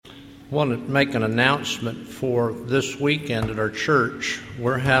Want to make an announcement for this weekend at our church.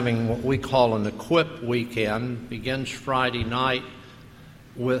 We're having what we call an Equip Weekend. Begins Friday night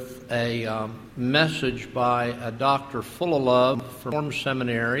with a message by a Dr. Fullalove from Reformed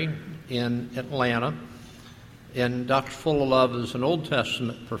Seminary in Atlanta. And Dr. Fullalove is an Old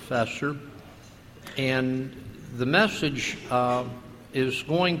Testament professor. And the message is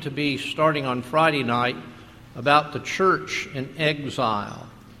going to be starting on Friday night about the church in exile.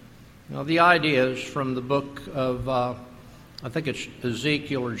 Now, the idea is from the book of, I think it's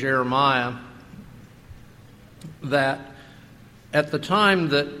Ezekiel or Jeremiah, that at the time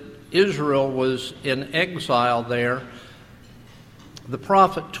that Israel was in exile there, the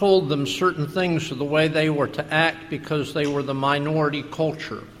prophet told them certain things of the way they were to act because they were the minority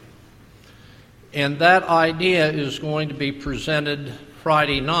culture. And that idea is going to be presented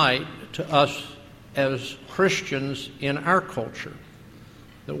Friday night to us as Christians in our culture.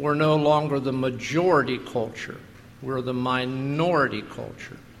 That we're no longer the majority culture, we're the minority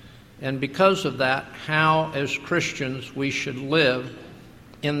culture. And because of that, how as Christians we should live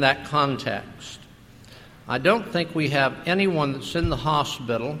in that context. I don't think we have anyone that's in the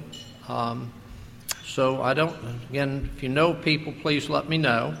hospital, so I don't, again, if you know people, please let me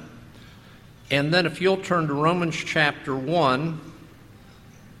know. And then if you'll turn to Romans chapter 1,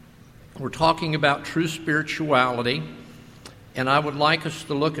 we're talking about true spirituality. And I would like us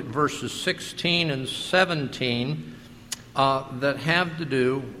to look at verses 16 and 17 that have to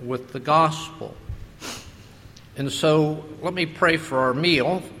do with the gospel. And so let me pray for our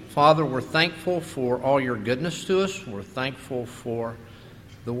meal. Father, we're thankful for all your goodness to us. We're thankful for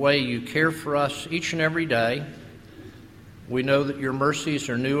the way you care for us each and every day. We know that your mercies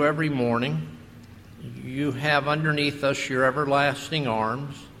are new every morning. You have underneath us your everlasting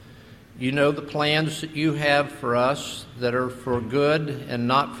arms. You know the plans that you have for us that are for good and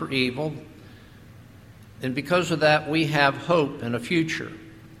not for evil. And because of that, we have hope and a future.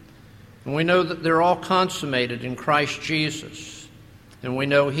 And we know that they're all consummated in Christ Jesus. And we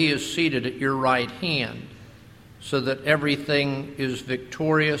know he is seated at your right hand so that everything is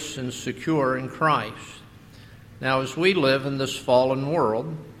victorious and secure in Christ. Now, as we live in this fallen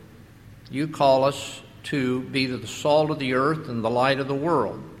world, you call us to be the salt of the earth and the light of the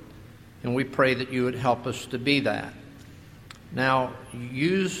world. And we pray that you would help us to be that. Now,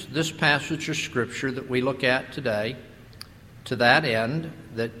 use this passage of Scripture that we look at today to that end,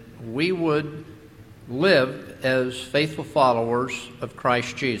 that we would live as faithful followers of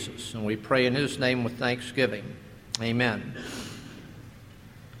Christ Jesus. And we pray in his name with thanksgiving. Amen.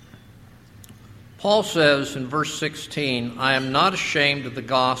 Paul says in verse 16, I am not ashamed of the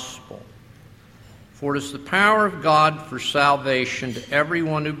gospel. For it is the power of God for salvation to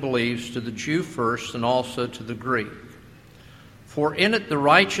everyone who believes, to the Jew first and also to the Greek. For in it the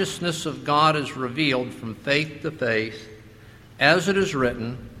righteousness of God is revealed from faith to faith, as it is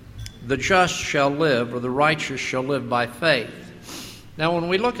written, the just shall live, or the righteous shall live by faith. Now when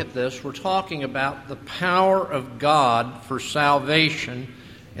we look at this, we're talking about the power of God for salvation.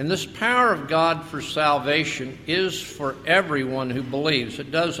 And this power of God for salvation is for everyone who believes. It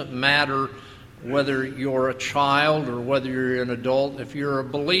doesn't matter whether you're a child or whether you're an adult. If you're a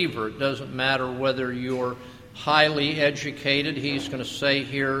believer, it doesn't matter whether you're highly educated. He's going to say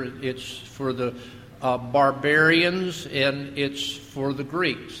here it's for the barbarians and it's for the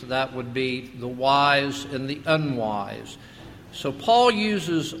Greeks. That would be the wise and the unwise. So Paul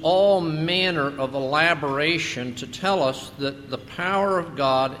uses all manner of elaboration to tell us that the power of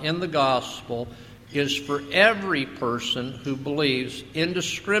God in the gospel is for every person who believes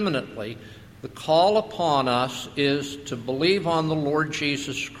indiscriminately. The call upon us is to believe on the Lord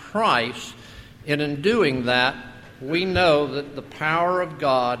Jesus Christ, and in doing that, we know that the power of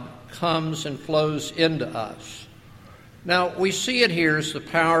God comes and flows into us. Now, we see it here as the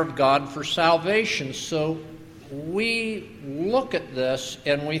power of God for salvation, so we look at this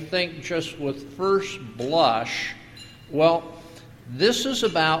and we think just with first blush, well, this is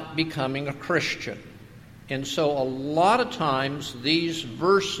about becoming a Christian. And so a lot of times these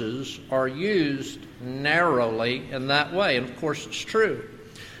verses are used narrowly in that way. And of course it's true.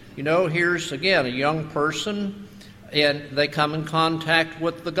 You know, here's again a young person and they come in contact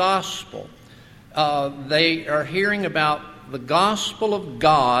with the gospel. They are hearing about the gospel of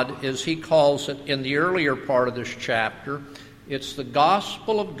God, as he calls it in the earlier part of this chapter. It's the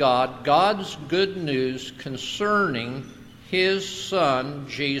gospel of God, God's good news concerning his Son,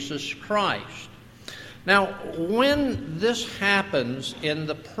 Jesus Christ. Now, when this happens in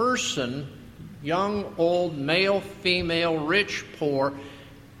the person, young, old, male, female, rich, poor,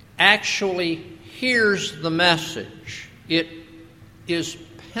 actually hears the message, it is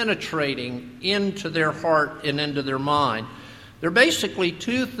penetrating into their heart and into their mind. There are basically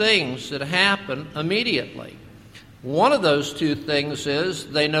two things that happen immediately. One of those two things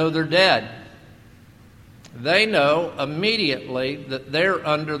is they know they're dead. They know immediately that they're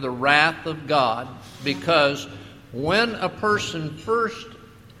under the wrath of God, because when a person first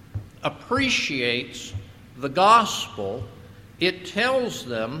appreciates the gospel, it tells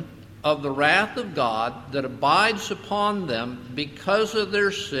them of the wrath of God that abides upon them because of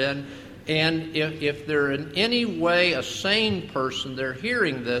their sin. And if they're in any way a sane person, they're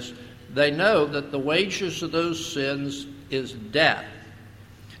hearing this, they know that the wages of those sins is death.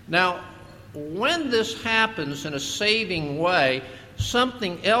 Now, when this happens in a saving way,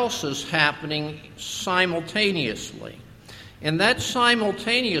 something else is happening simultaneously. And that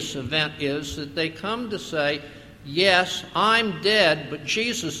simultaneous event is that they come to say, yes, I'm dead, but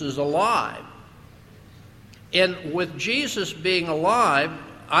Jesus is alive. And with Jesus being alive,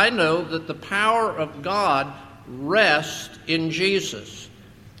 I know that the power of God rests in Jesus.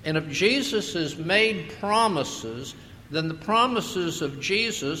 And if Jesus has made promises, then the promises of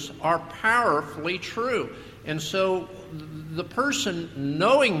Jesus are powerfully true. And so the person,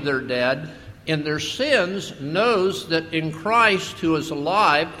 knowing they're dead in their sins, knows that in Christ, who is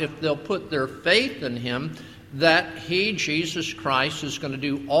alive, if they'll put their faith in him, that he, Jesus Christ, is going to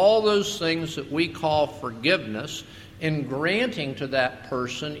do all those things that we call forgiveness in granting to that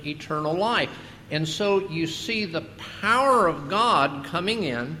person eternal life. And so you see the power of God coming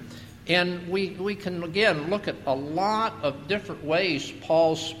in, and we can, again, look at a lot of different ways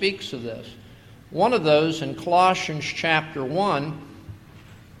Paul speaks of this. One of those, in Colossians chapter 1,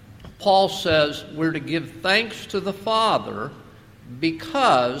 Paul says we're to give thanks to the Father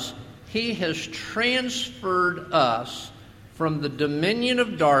because he has transferred us from the dominion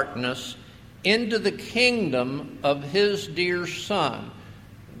of darkness into the kingdom of his dear Son.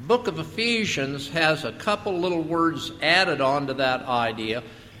 The book of Ephesians has a couple little words added on to that idea.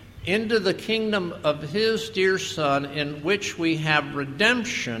 Into the kingdom of his dear Son, in which we have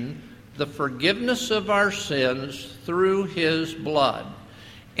redemption, the forgiveness of our sins through his blood.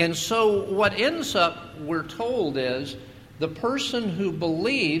 And so what ends up, we're told, is the person who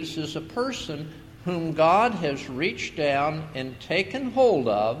believes is a person whom God has reached down and taken hold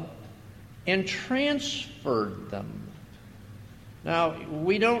of and transferred them. Now,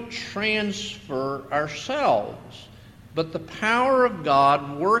 we don't transfer ourselves, but the power of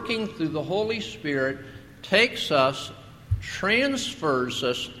God working through the Holy Spirit takes us, transfers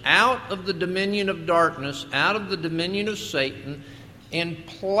us out of the dominion of darkness, out of the dominion of Satan, and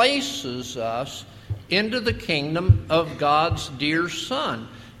places us into the kingdom of God's dear Son.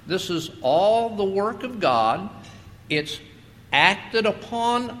 This is all the work of God. It's acted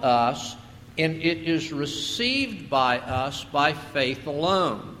upon us, and it is received by us by faith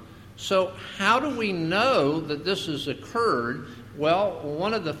alone. So how do we know that this has occurred? Well,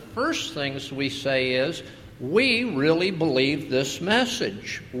 one of the first things we say is, we really believe this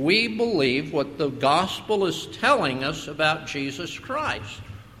message. We believe what the gospel is telling us about Jesus Christ.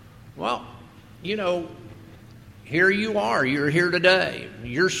 Well, you know, here you are. You're here today.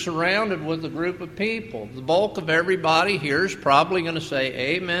 You're surrounded with a group of people. The bulk of everybody here is probably going to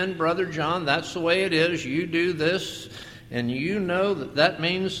say, amen, Brother John, that's the way it is. You do this, and you know that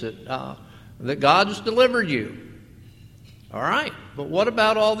means that God's delivered you. All right, but what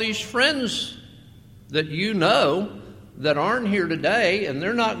about all these friends that you know that aren't here today, and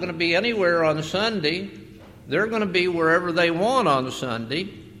they're not going to be anywhere on Sunday? They're going to be wherever they want on Sunday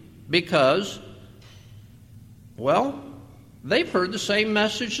because, well, they've heard the same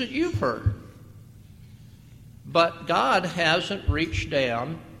message that you've heard. But God hasn't reached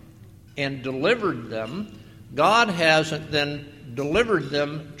down and delivered them. God hasn't then delivered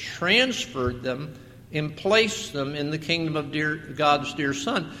them, transferred them, and placed them in the kingdom of God's dear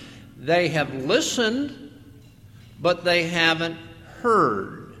Son. They have listened, but they haven't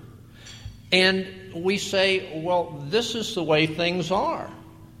heard. And we say, well, this is the way things are.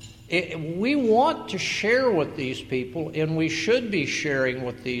 We want to share with these people, and we should be sharing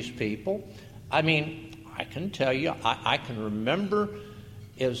with these people. I mean, I can tell you, I can remember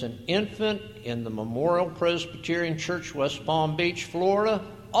as an infant in the Memorial Presbyterian Church, West Palm Beach, Florida,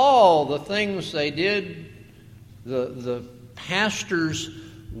 all the things they did. The pastor's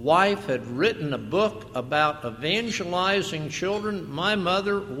wife had written a book about evangelizing children. My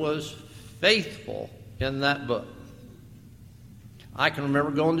mother was faithful in that book. I can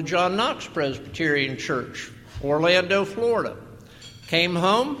remember going to John Knox Presbyterian Church, Orlando, Florida. Came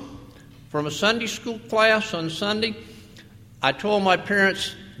home from a Sunday school class on Sunday. I told my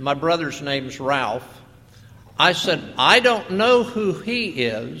parents, my brother's name's Ralph. I said, I don't know who he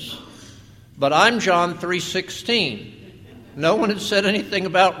is, but I'm John 3:16. No one had said anything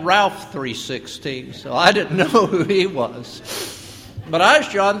about Ralph 3:16, so I didn't know who he was. But I was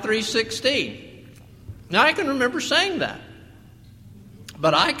John 3:16. Now I can remember saying that.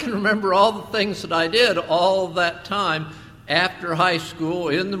 But I can remember all the things that I did all that time after high school,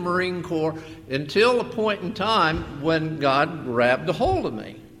 in the Marine Corps, until a point in time when God grabbed a hold of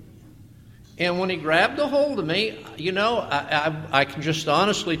me. And when he grabbed a hold of me, I can just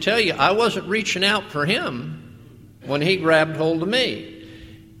honestly tell you, I wasn't reaching out for him when he grabbed hold of me.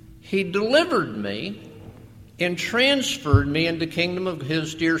 He delivered me and transferred me into the kingdom of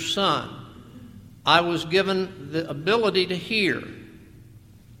his dear Son. I was given the ability to hear.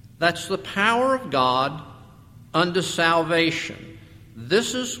 That's the power of God unto salvation.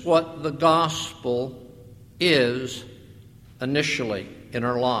 This is what the gospel is initially in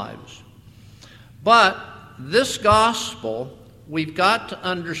our lives. But this gospel, we've got to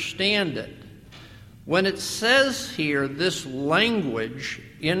understand it. When it says here, this language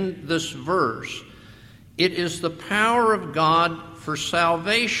in this verse, it is the power of God for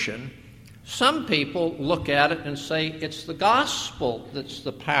salvation. Some people look at it and say it's the gospel that's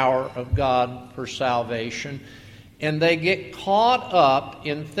the power of God for salvation, and they get caught up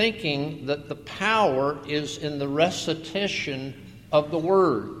in thinking that the power is in the recitation of the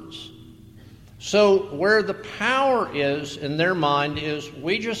words. So where the power is in their mind is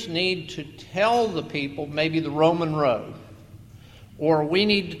we just need to tell the people maybe the Roman road, or we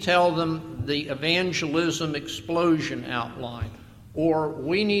need to tell them the evangelism explosion outline, or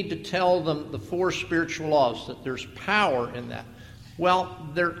we need to tell them the 4 spiritual laws, that there's power in that. Well,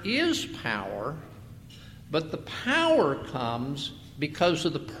 there is power, but the power comes because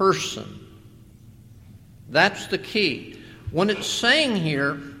of the person. That's the key. When it's saying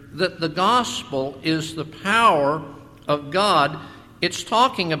here that the gospel is the power of God, it's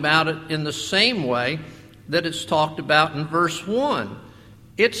talking about it in the same way that it's talked about in verse 1.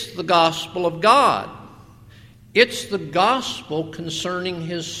 It's the gospel of God. It's the gospel concerning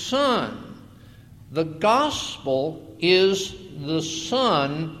his Son. The gospel is the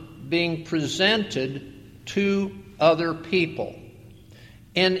Son being presented to other people.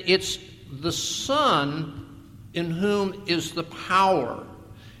 And it's the Son in whom is the power.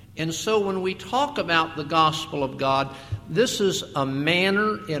 And so when we talk about the gospel of God, this is a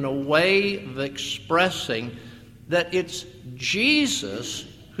manner and a way of expressing that it's Jesus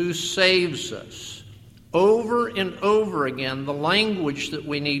who saves us. Over and over again, the language that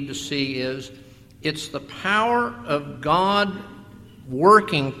we need to see is it's the power of God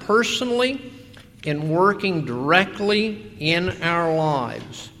working personally and working directly in our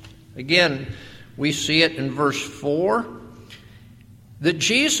lives. Again, we see it in verse 4, that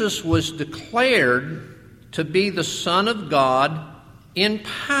Jesus was declared to be the Son of God in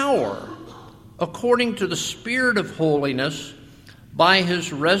power, according to the Spirit of holiness, by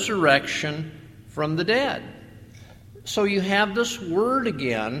his resurrection from the dead. So you have this word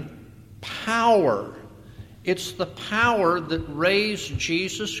again, power. It's the power that raised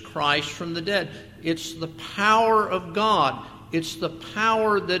Jesus Christ from the dead. It's the power of God. It's the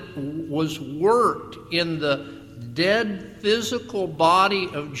power that was worked in the dead physical body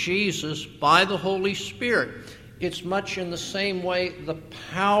of Jesus by the Holy Spirit. It's much in the same way the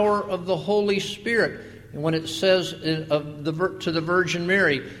power of the Holy Spirit. And when it says to the Virgin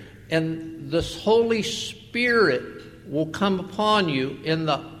Mary, and this Holy Spirit will come upon you, and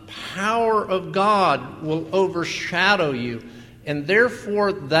the power of God will overshadow you, and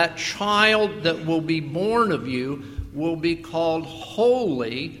therefore that child that will be born of you will be called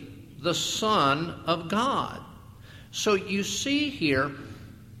holy, the Son of God. So you see here,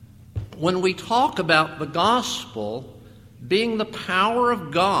 when we talk about the gospel being the power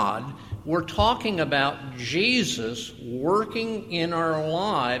of God, we're talking about Jesus working in our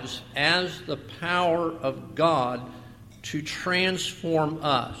lives as the power of God to transform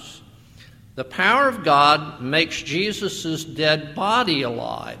us. The power of God makes Jesus' dead body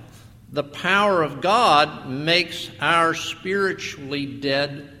alive. The power of God makes our spiritually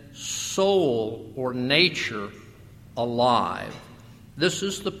dead soul or nature alive. This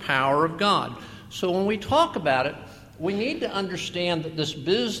is the power of God. So when we talk about it, we need to understand that this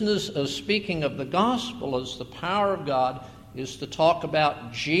business of speaking of the gospel as the power of God is to talk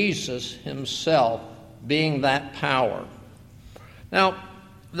about Jesus himself being that power. Now,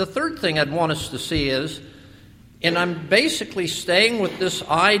 the third thing I'd want us to see is, and I'm basically staying with this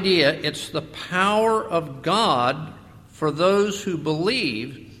idea, it's the power of God for those who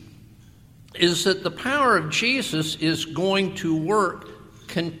believe, is that the power of Jesus is going to work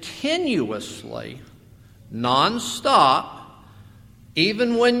continuously nonstop,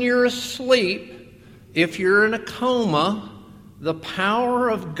 even when you're asleep, if you're in a coma, the power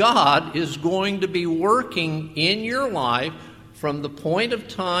of God is going to be working in your life from the point of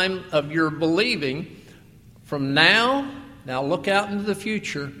time of your believing. From now look out into the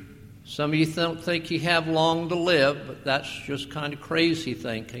future. Some of you don't think you have long to live, but that's just kind of crazy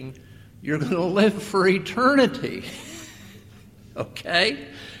thinking. You're going to live for eternity. Okay?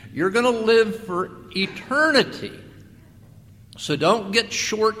 You're going to live for eternity. So don't get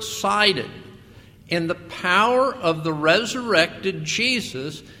short-sighted. And the power of the resurrected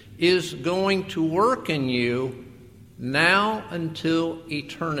Jesus is going to work in you now until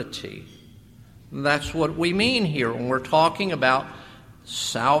eternity. And that's what we mean here when we're talking about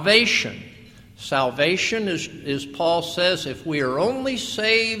salvation. Salvation is, as Paul says, if we are only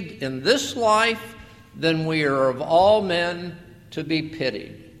saved in this life, then we are of all men to be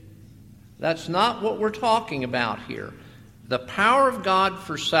pitied. That's not what we're talking about here. The power of God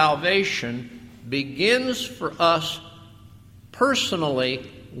for salvation begins for us personally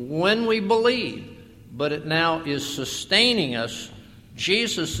when we believe, but it now is sustaining us.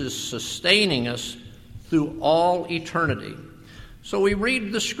 Jesus is sustaining us through all eternity. So we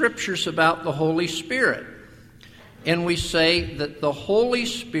read the scriptures about the Holy Spirit, and we say that the Holy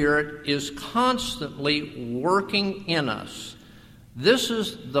Spirit is constantly working in us. This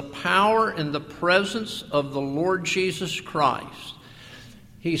is the power and the presence of the Lord Jesus Christ.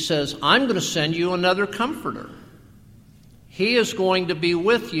 He says, I'm going to send you another comforter. He is going to be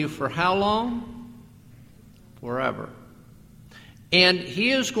with you for how long? Forever. And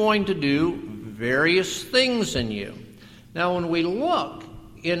he is going to do various things in you. Now, when we look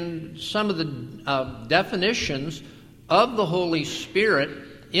in some of the definitions of the Holy Spirit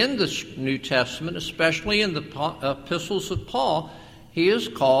in the New Testament, especially in the epistles of Paul, he is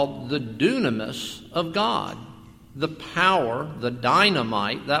called the dunamis of God. The power, the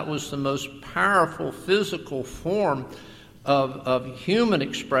dynamite, that was the most powerful physical form of human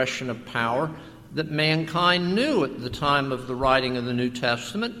expression of power that mankind knew at the time of the writing of the New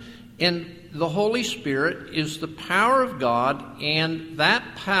Testament. And the Holy Spirit is the power of God, and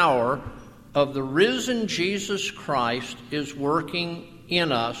that power of the risen Jesus Christ is working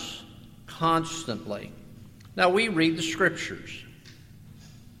in us constantly. Now, we read the Scriptures.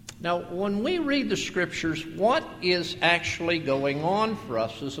 Now, when we read the Scriptures, what is actually going on for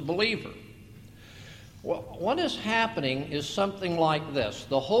us as a believer? Well, what is happening is something like this.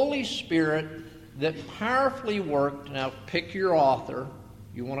 The Holy Spirit that powerfully worked, now pick your author.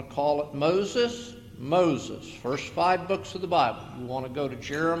 You want to call it Moses? Moses. First 5 books of the Bible. You want to go to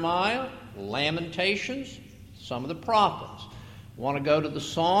Jeremiah, Lamentations, some of the prophets. You want to go to the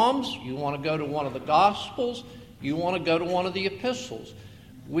Psalms? You want to go to one of the Gospels? You want to go to one of the epistles?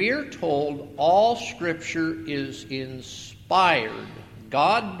 We're told all Scripture is inspired,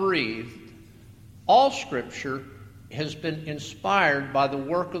 God-breathed. All Scripture has been inspired by the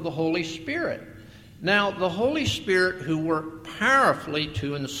work of the Holy Spirit. Now, the Holy Spirit who worked powerfully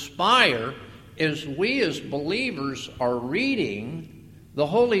to inspire, as we as believers are reading, the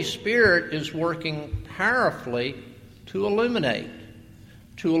Holy Spirit is working powerfully to illuminate.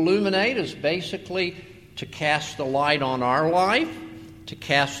 To illuminate is basically to cast a light on our life, to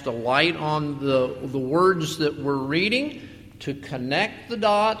cast a light on the words that we're reading, to connect the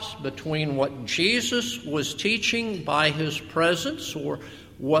dots between what Jesus was teaching by his presence or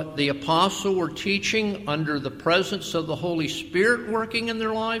what the apostle were teaching under the presence of the Holy Spirit working in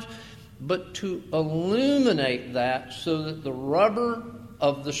their lives, but to illuminate that so that the rubber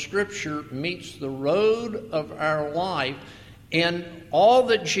of the Scripture meets the road of our life, and all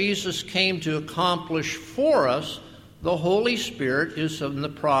that Jesus came to accomplish for us, the Holy Spirit is in the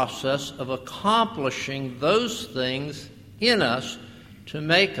process of accomplishing those things in us to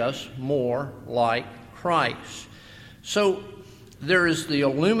make us more like Christ. So there is the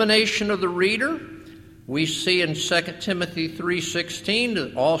illumination of the reader. We see in 2 Timothy 3:16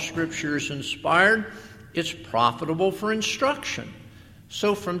 that all Scripture is inspired. It's profitable for instruction.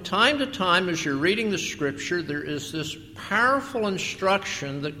 So from time to time as you're reading the Scripture, there is this powerful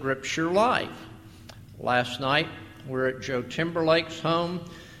instruction that grips your life. Last night, we're at Joe Timberlake's home.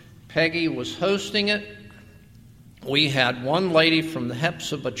 Peggy was hosting it. We had one lady from the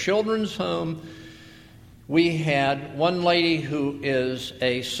Hepzibah Children's Home. We had one lady who is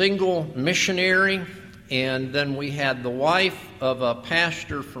a single missionary, and then we had the wife of a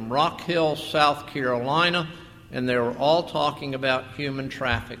pastor from Rock Hill, South Carolina, and they were all talking about human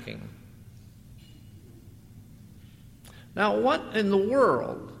trafficking. Now, what in the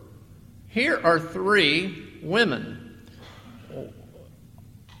world? Here are 3 women.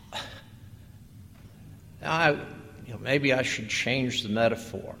 Maybe I should change the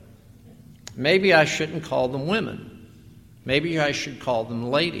metaphor. Maybe I shouldn't call them women. Maybe I should call them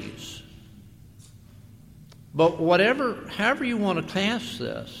ladies. But however you want to cast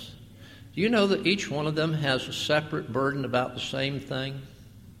this, do you know that each one of them has a separate burden about the same thing?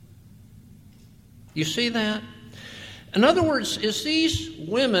 You see that? In other words, as these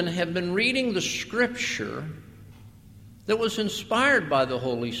women have been reading the Scripture that was inspired by the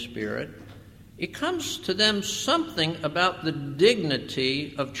Holy Spirit, it comes to them something about the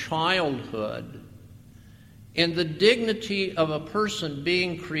dignity of childhood and the dignity of a person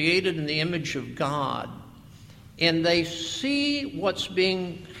being created in the image of God. And they see what's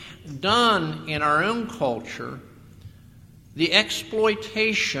being done in our own culture, the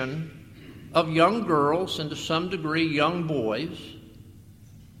exploitation of young girls and to some degree young boys.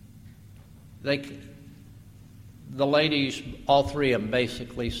 The ladies, all three of them,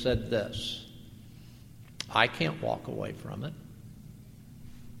 basically said this: I can't walk away from it.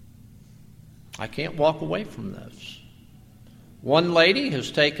 I can't walk away from this. One lady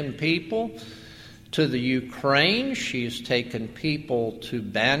has taken people to the Ukraine. She's taken people to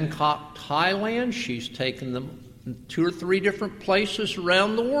Bangkok, Thailand. She's taken them 2 or 3 different places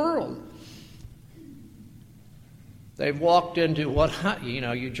around the world. They've walked into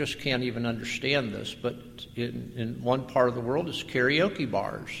you just can't even understand this, but in one part of the world it's karaoke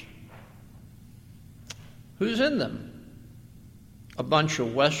bars. Who's in them? A bunch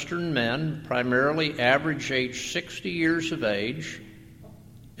of Western men, primarily average age 60 years of age,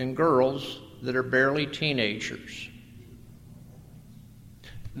 and girls that are barely teenagers.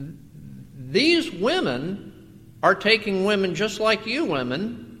 These women are taking women just like you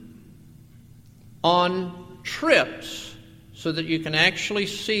women on trips so that you can actually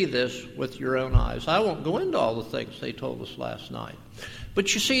see this with your own eyes. I won't go into all the things they told us last night.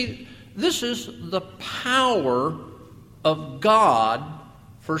 But you see, this is the power of God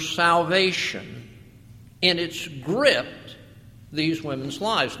for salvation, and it's gripped these women's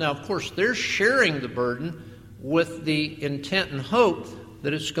lives. Now, of course, they're sharing the burden with the intent and hope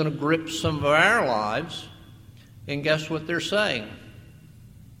that it's going to grip some of our lives. And guess what they're saying?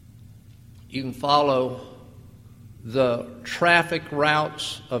 You can follow the traffic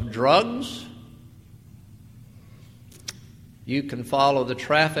routes of drugs. You can follow the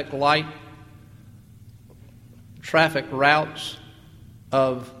traffic routes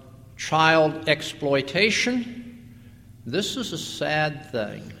of child exploitation. This is a sad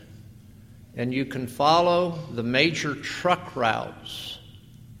thing. And you can follow the major truck routes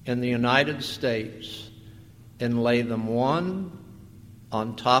in the United States and lay them one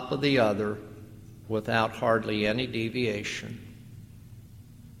on top of the other without hardly any deviation.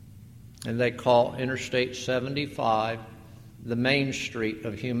 And they call Interstate 75 the main street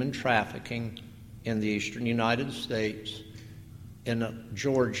of human trafficking in the eastern United States, and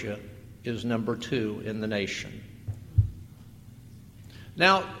Georgia is number 2 in the nation.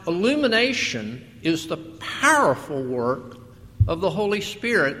 Now, illumination is the powerful work of the Holy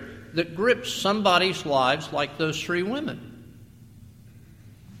Spirit that grips somebody's lives like those 3 women.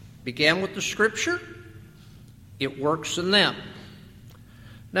 Began with the Scripture, it works in them.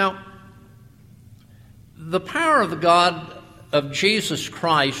 Now, the power of the God of Jesus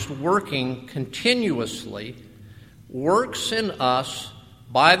Christ working continuously works in us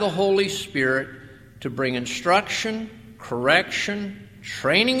by the Holy Spirit to bring instruction, correction,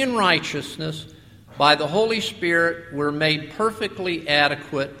 training in righteousness. By the Holy Spirit, we're made perfectly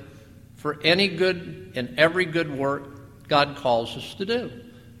adequate for any good and every good work God calls us to do.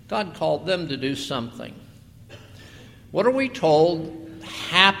 God called them to do something. What are we told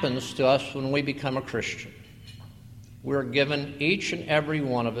happens to us when we become a Christian? We're given, each and every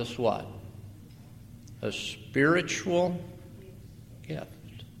one of us, what? A spiritual gift.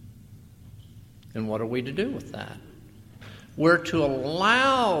 And what are we to do with that? We're to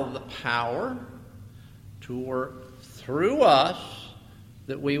allow the power to work through us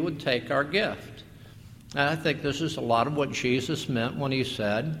that we would take our gift. And I think this is a lot of what Jesus meant when he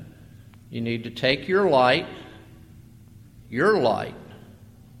said, you need to take your light,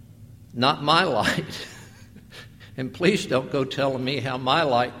 not my light. And please don't go telling me how my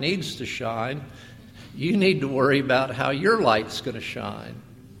light needs to shine. You need to worry about how your light's going to shine.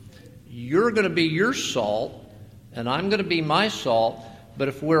 You're going to be your salt, and I'm going to be my salt. But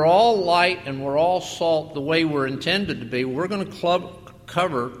if we're all light and we're all salt the way we're intended to be, we're going to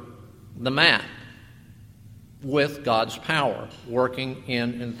cover the map with God's power working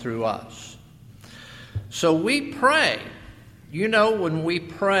in and through us. So we pray. You know, when we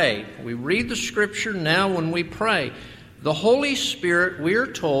pray, we read the Scripture. Now when we pray, The Holy Spirit,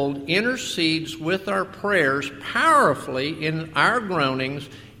 we're told, intercedes with our prayers powerfully in our groanings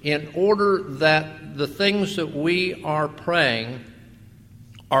in order that the things that we are praying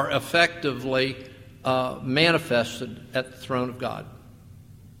are effectively manifested at the throne of God.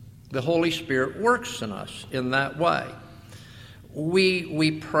 The Holy Spirit works in us in that way.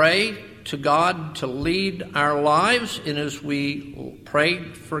 We pray to God to lead our lives, and as we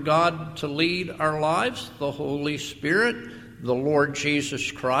pray for God to lead our lives, the Holy Spirit, the Lord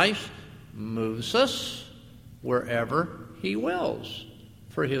Jesus Christ, moves us wherever He wills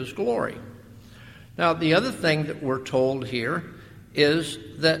for His glory. Now, the other thing that we're told here is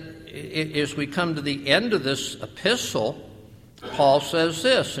that as we come to the end of this epistle, Paul says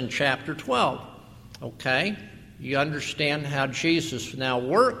this in chapter 12. Okay? You understand how Jesus now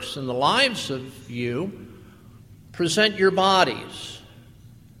works in the lives of you. Present your bodies.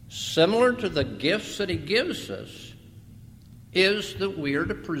 Similar to the gifts that He gives us, is that we are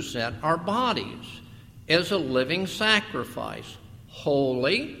to present our bodies as a living sacrifice,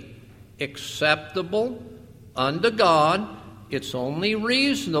 holy, acceptable unto God. It's only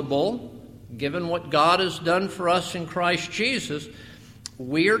reasonable, given what God has done for us in Christ Jesus,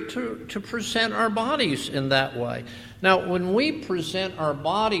 we are to present our bodies in that way. Now, when we present our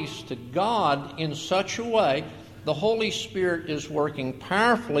bodies to God in such a way, the Holy Spirit is working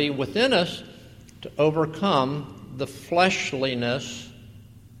powerfully within us to overcome the fleshliness,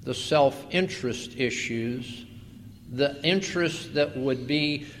 the self-interest issues, the interest that would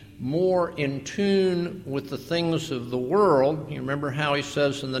be more in tune with the things of the world. You remember how he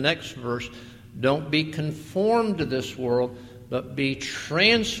says in the next verse, don't be conformed to this world, but be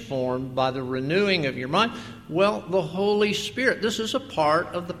transformed by the renewing of your mind. Well, the Holy Spirit, this is a part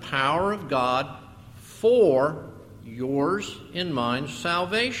of the power of God for yours and mine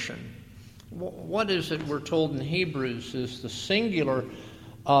salvation. What is it we're told in Hebrews is the singular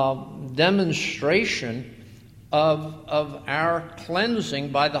demonstration of our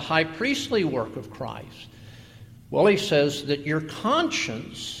cleansing by the high priestly work of Christ? Well, he says that your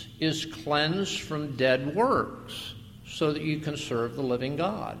conscience is cleansed from dead works, so that you can serve the living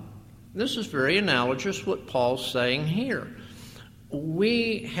God. This is very analogous what Paul's saying here.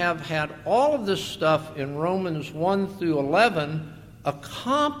 We have had all of this stuff in Romans 1 through 11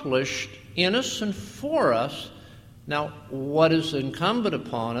 accomplished in us and for us. Now, what is incumbent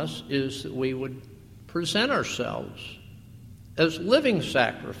upon us is that we would present ourselves as living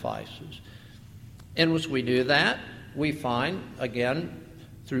sacrifices. And as we do that, we find, again,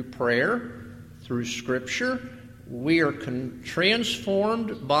 through prayer, through Scripture, we are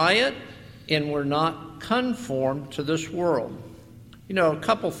transformed by it, and we're not conformed to this world. You know, a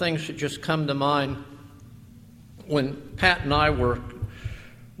couple things that just come to mind. When Pat and I were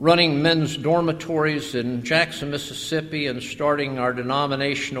running men's dormitories in Jackson, Mississippi, and starting our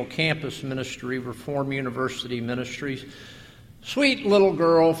denominational campus ministry, Reform University Ministries, sweet little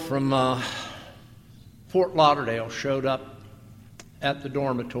girl from Fort Lauderdale showed up at the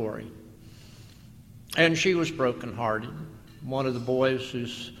dormitory. And she was brokenhearted. One of the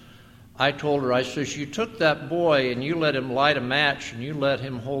boys I told her, I says, you took that boy and you let him light a match and you let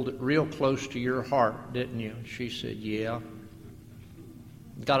him hold it real close to your heart, didn't you? She said, yeah.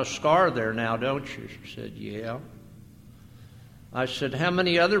 Got a scar there now, don't you? She said, yeah. I said, how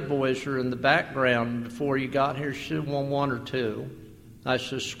many other boys are in the background before you got here? She said, well, one or two. I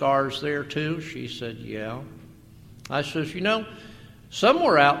said, scars there too? She said, yeah. I says, you know,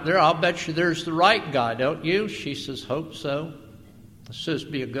 somewhere out there, I'll bet you there's the right guy, don't you? She says, hope so. I says,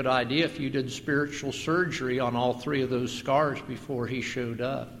 it'd be a good idea if you did spiritual surgery on all three of those scars before he showed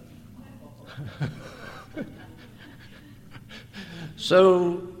up.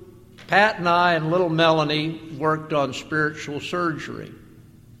 So Pat and I and little Melanie worked on spiritual surgery.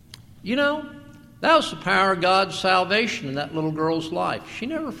 You know, that was the power of God's salvation in that little girl's life. She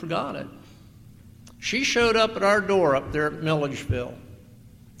never forgot it. She showed up at our door up there at Milledgeville.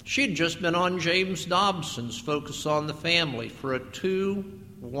 She'd just been on James Dobson's Focus on the Family for 2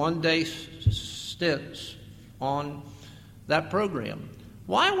 one-day stints on that program.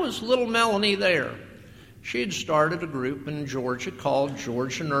 Why was little Melanie there? She had started a group in Georgia called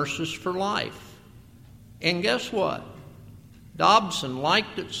Georgia Nurses for Life. And guess what? Dobson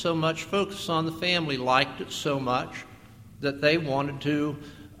liked it so much, Focus on the Family liked it so much, that they wanted to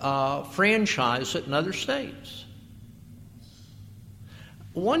franchise it in other states.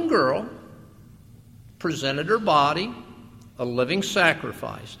 One girl presented her body, a living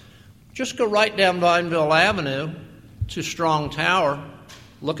sacrifice. Just go right down Vineville Avenue to Strong Tower.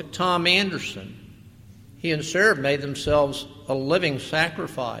 Look at Tom Anderson. He and Sarah made themselves a living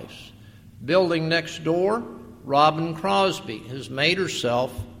sacrifice. Building next door, Robin Crosby has made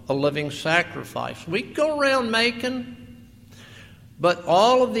herself a living sacrifice. We go around making, but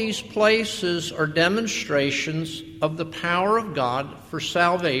all of these places are demonstrations of the power of God for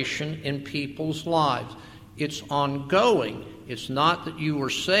salvation in people's lives. It's ongoing. It's not that you were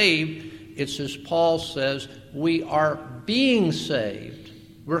saved. It's, as Paul says, we are being saved.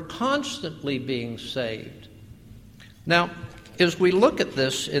 We're constantly being saved. Now, as we look at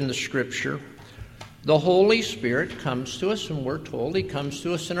this in the Scripture, the Holy Spirit comes to us, and we're told He comes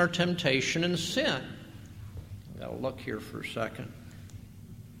to us in our temptation and sin. I'll look here for a second.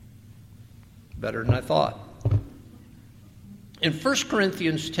 Better than I thought. In 1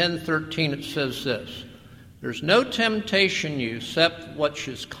 Corinthians 10:13 it says this, "There's no temptation you except what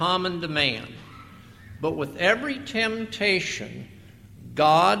is common to man. But with every temptation,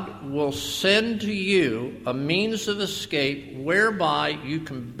 God will send to you a means of escape whereby you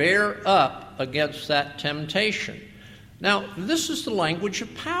can bear up against that temptation." Now, this is the language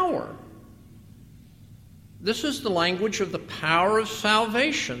of power. This is the language of the power of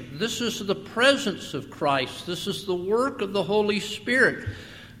salvation. This is the presence of Christ. This is the work of the Holy Spirit.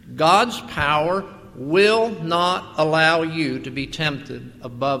 God's power will not allow you to be tempted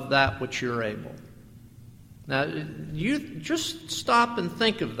above that which you're able. Now, you just stop and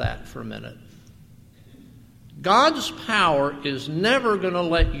think of that for a minute. God's power is never going to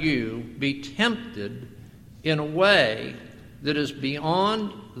let you be tempted in a way that is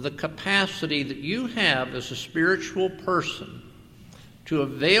beyond the capacity that you have as a spiritual person to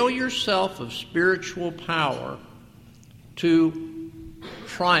avail yourself of spiritual power to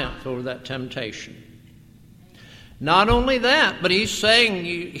triumph over that temptation. Not only that, but he's saying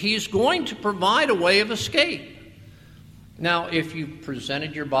he's going to provide a way of escape. Now, if you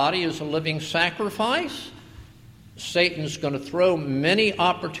presented your body as a living sacrifice, Satan's going to throw many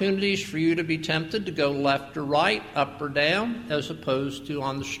opportunities for you to be tempted to go left or right, up or down, as opposed to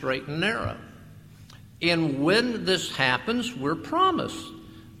on the straight and narrow. And when this happens, we're promised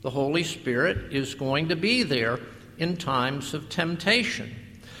the Holy Spirit is going to be there in times of temptation.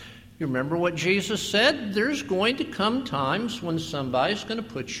 You remember what Jesus said? There's going to come times when somebody's going to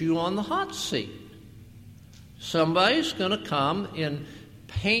put you on the hot seat. Somebody's going to come and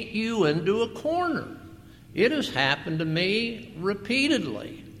paint you into a corner. It has happened to me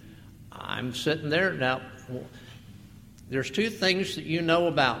repeatedly. I'm sitting there. Now, there's two things that you know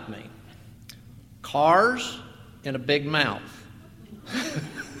about me. Cars and a big mouth.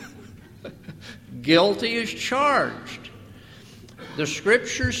 Guilty as charged. The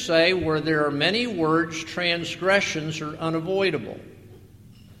Scriptures say where there are many words, transgressions are unavoidable.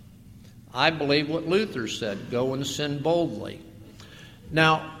 I believe what Luther said, go and sin boldly.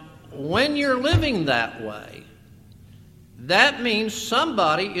 Now, when you're living that way, that means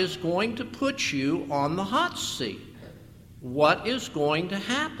somebody is going to put you on the hot seat. What is going to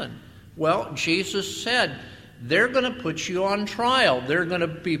happen? Well, Jesus said they're going to put you on trial. They're going to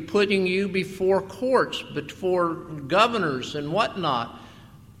be putting you before courts, before governors and whatnot.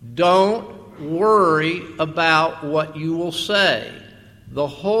 Don't worry about what you will say. The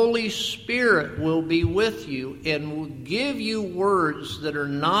Holy Spirit will be with you and will give you words that are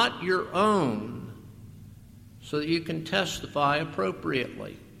not your own so that you can testify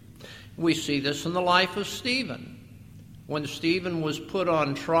appropriately. We see this in the life of Stephen. When Stephen was put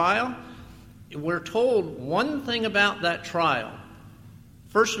on trial, we're told one thing about that trial.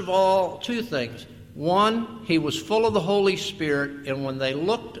 First of all, two things. One, he was full of the Holy Spirit, and when they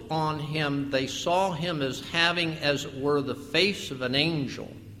looked on him, they saw him as having, as it were, the face of an angel.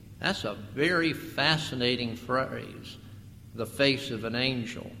 That's a very fascinating phrase, the face of an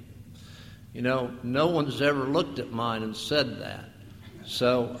angel. You know, no one's ever looked at mine and said that.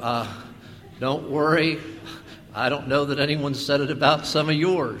 So don't worry. I don't know that anyone said it about some of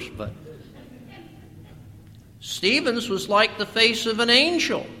yours, but Stephen's was like the face of an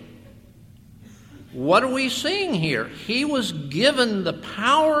angel. What are we seeing here? He was given the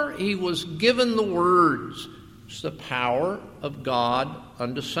power, he was given the words. It's the power of God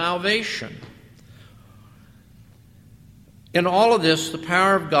unto salvation. In all of this, the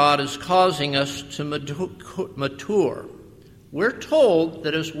power of God is causing us to mature. We're told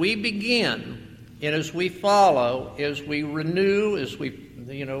that as we begin and as we follow, as we renew, as we,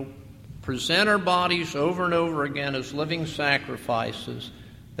 present our bodies over and over again as living sacrifices,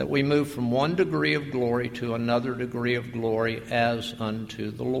 that we move from one degree of glory to another degree of glory as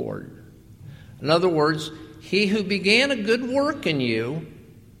unto the Lord. In other words, he who began a good work in you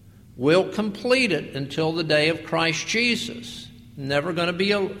will complete it until the day of Christ Jesus. Never going to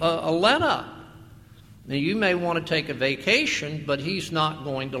be a let-up. Now, you may want to take a vacation, but he's not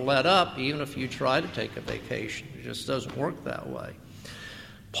going to let up even if you try to take a vacation. It just doesn't work that way.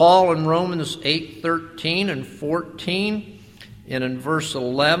 Paul in Romans 8:13 and 14 and in verse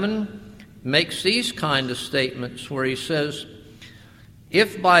 11 makes these kind of statements where he says,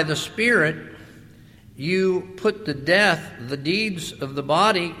 if by the Spirit you put to death the deeds of the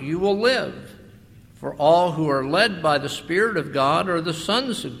body, you will live. For all who are led by the Spirit of God are the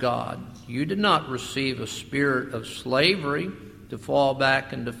sons of God. You did not receive a spirit of slavery to fall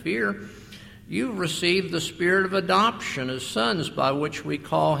back into fear. You received the spirit of adoption as sons, by which we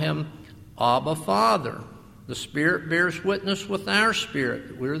call him Abba, Father. The Spirit bears witness with our spirit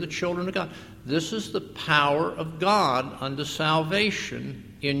that we are the children of God. This is the power of God unto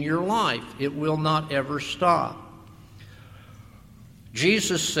salvation in your life. It will not ever stop.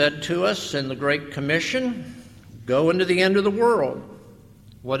 Jesus said to us in the Great Commission, go into the end of the world.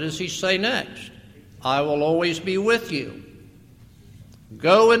 What does he say next? I will always be with you.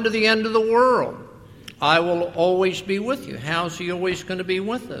 Go into the end of the world. I will always be with you. How's he always going to be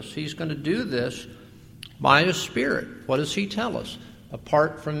with us? He's going to do this by his Spirit. What does he tell us?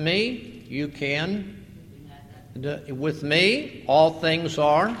 Apart from me, you can. With me, all things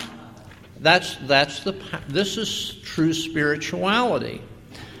are. This is true spirituality.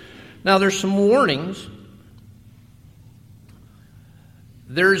 Now, there's some warnings.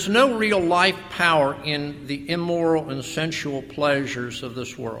 There is no real life power in the immoral and sensual pleasures of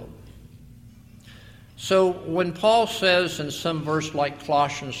this world. So when Paul says in some verse like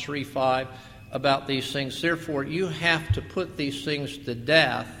Colossians 3:5 about these things, therefore you have to put these things to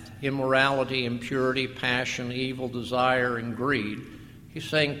death, immorality, impurity, passion, evil, desire, and greed, he's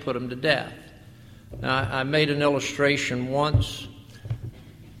saying put them to death. Now, I made an illustration once.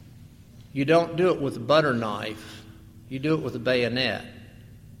 You don't do it with a butter knife. You do it with a bayonet.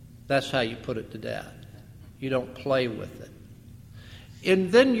 That's how you put it to death. You don't play with it.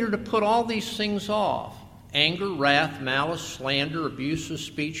 And then you're to put all these things off. Anger, wrath, malice, slander, abusive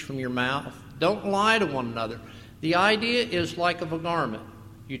speech from your mouth. Don't lie to one another. The idea is like of a garment.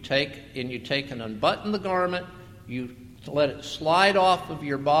 You take and unbutton the garment, you let it slide off of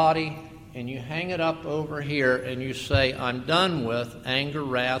your body, and you hang it up over here, and you say, I'm done with anger,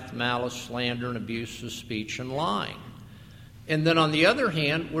 wrath, malice, slander, and abusive speech and lying. And then on the other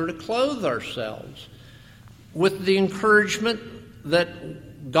hand, we're to clothe ourselves with the encouragement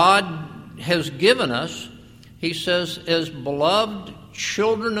that God has given us. He says, as beloved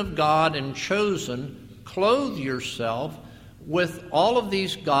children of God and chosen, clothe yourself with all of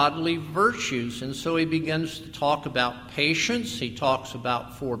these godly virtues. And so he begins to talk about patience. He talks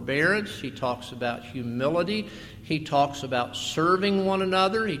about forbearance. He talks about humility. He talks about serving one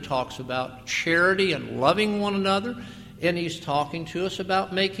another. He talks about charity and loving one another. And he's talking to us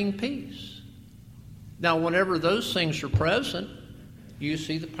about making peace. Now, whenever those things are present, you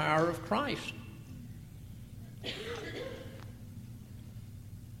see the power of Christ.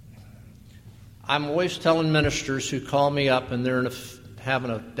 I'm always telling ministers who call me up and they're having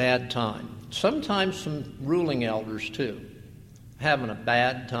a bad time. Sometimes some ruling elders, too, having a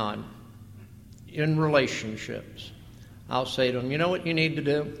bad time in relationships. I'll say to them, you know what you need to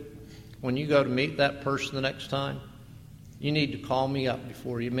do? When you go to meet that person the next time, you need to call me up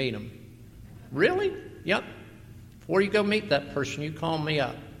before you meet them. Really? Yep. Before you go meet that person, you call me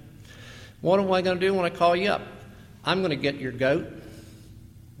up. What am I going to do when I call you up? I'm going to get your goat.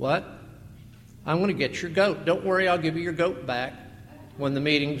 What? I'm going to get your goat. Don't worry, I'll give you your goat back when the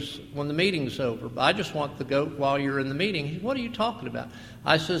meeting's over. But I just want the goat while you're in the meeting. What are you talking about?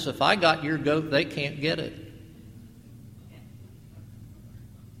 I says, if I got your goat, they can't get it.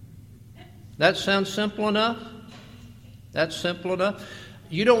 That sounds simple enough? That's simple enough.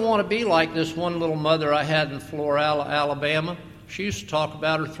 You don't want to be like this one little mother I had in Florala, Alabama. She used to talk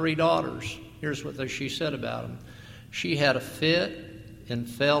about her 3 daughters. Here's what she said about them. She had a fit and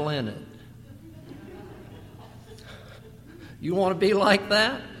fell in it. You want to be like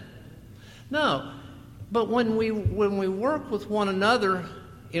that? No. But when we work with one another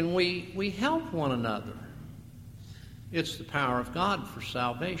and we help one another, it's the power of God for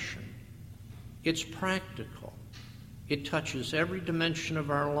salvation. It's practical. It touches every dimension of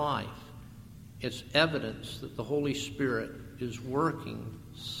our life. It's evidence that the Holy Spirit is working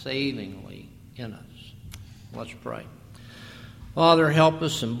savingly in us. Let's pray. Father, help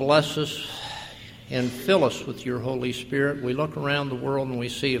us and bless us and fill us with your Holy Spirit. We look around the world and we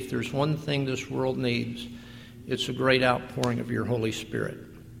see if there's one thing this world needs, it's a great outpouring of your Holy Spirit.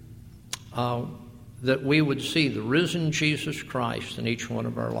 That we would see the risen Jesus Christ in each one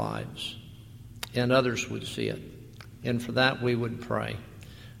of our lives, and others would see it. And for that we would pray.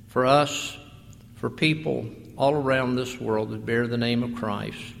 For us, for people all around this world that bear the name of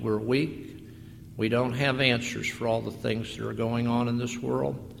Christ. We're weak. We don't have answers for all the things that are going on in this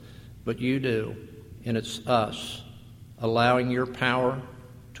world, but you do, and it's us allowing your power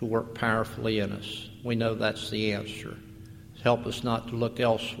to work powerfully in us. We know that's the answer. Help us not to look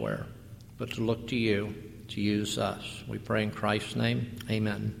elsewhere, but to look to you, to use us. We pray in Christ's name.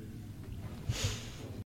 Amen.